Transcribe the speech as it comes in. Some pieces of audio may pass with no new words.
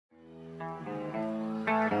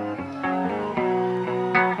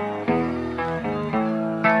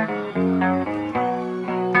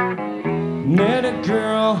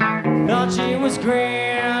girl, thought she was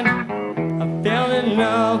grand. I fell in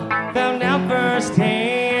love, found out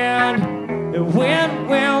firsthand. It went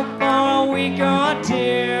well for a week or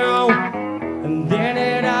two, and then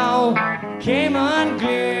it all came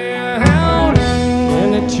unglued.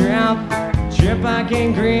 In a trip I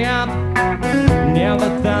can grab. Never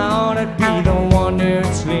thought I'd be the one to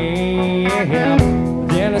sleep.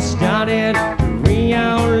 Then I started to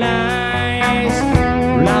realize,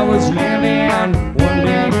 well, I was living one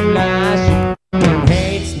big lie. She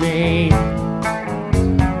hates me.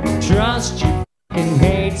 Trust she fucking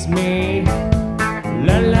hates me.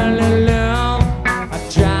 La la la la. I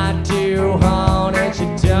tried too hard and she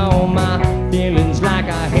told my feelings like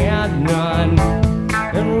I had none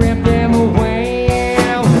and ripped them away.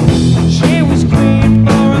 She was clean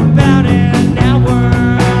for about an hour.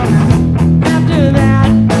 After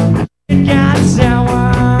that, it got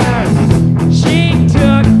sour. She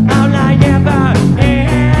took all I ever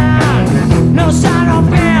had. No sign of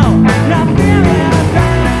feel, no feeling of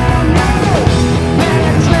pain. When I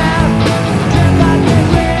trip like a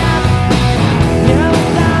grip. Never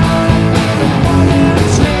thought I'd be the one to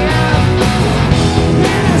slip.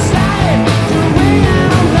 Then I started to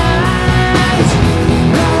realize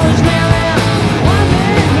I was living one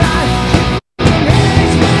big lie. She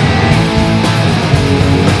hates me.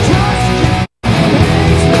 Trust you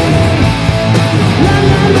hates me. La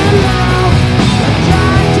la la la. I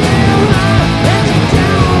tried too hard and she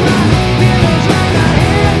told my feelings like I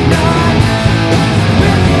had none.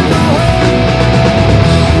 Rip them away.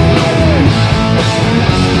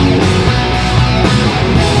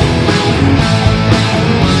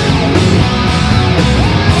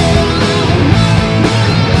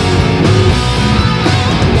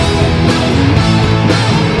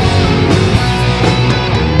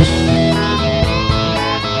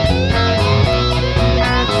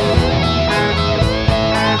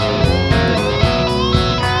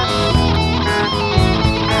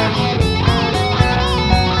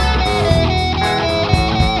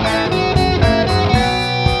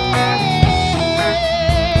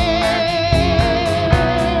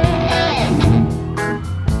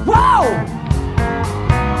 Whoa!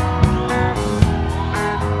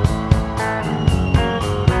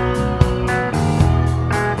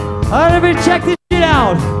 Alright, everybody check this shit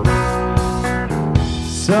out.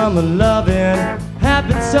 Summer loving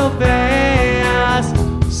happened so fast.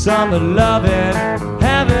 Summer loving,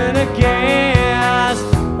 having a gas.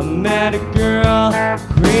 I met a girl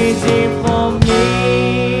crazy for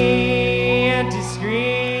me and to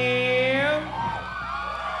scream.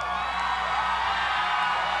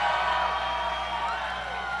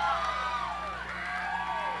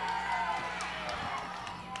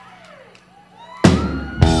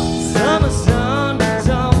 Summer sun,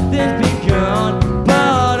 something's begun.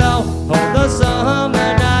 But oh, the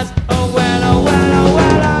summer nights, oh well, oh well, oh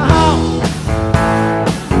well, oh.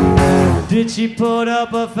 Did she put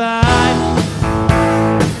up a fight?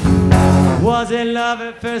 Was it love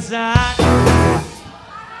at first sight?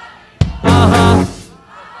 Uh-huh.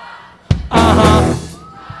 Uh-huh.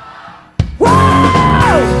 Whoa!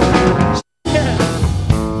 Yeah.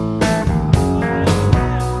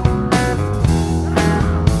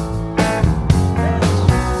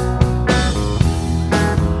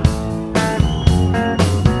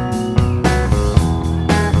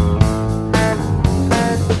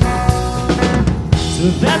 So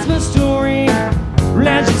that's my story.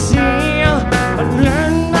 As you see, I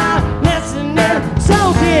learned my lesson and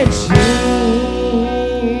so did she.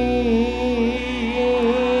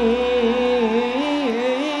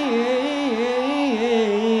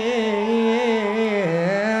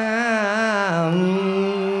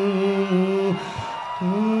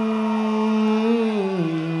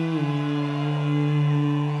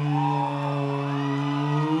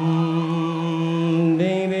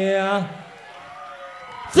 Baby,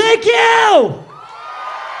 thank you!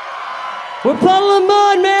 We're Puddle and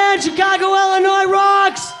Mud, man! Chicago, Illinois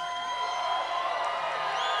rocks!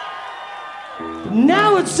 But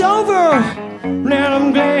now it's over, and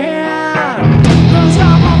I'm glad.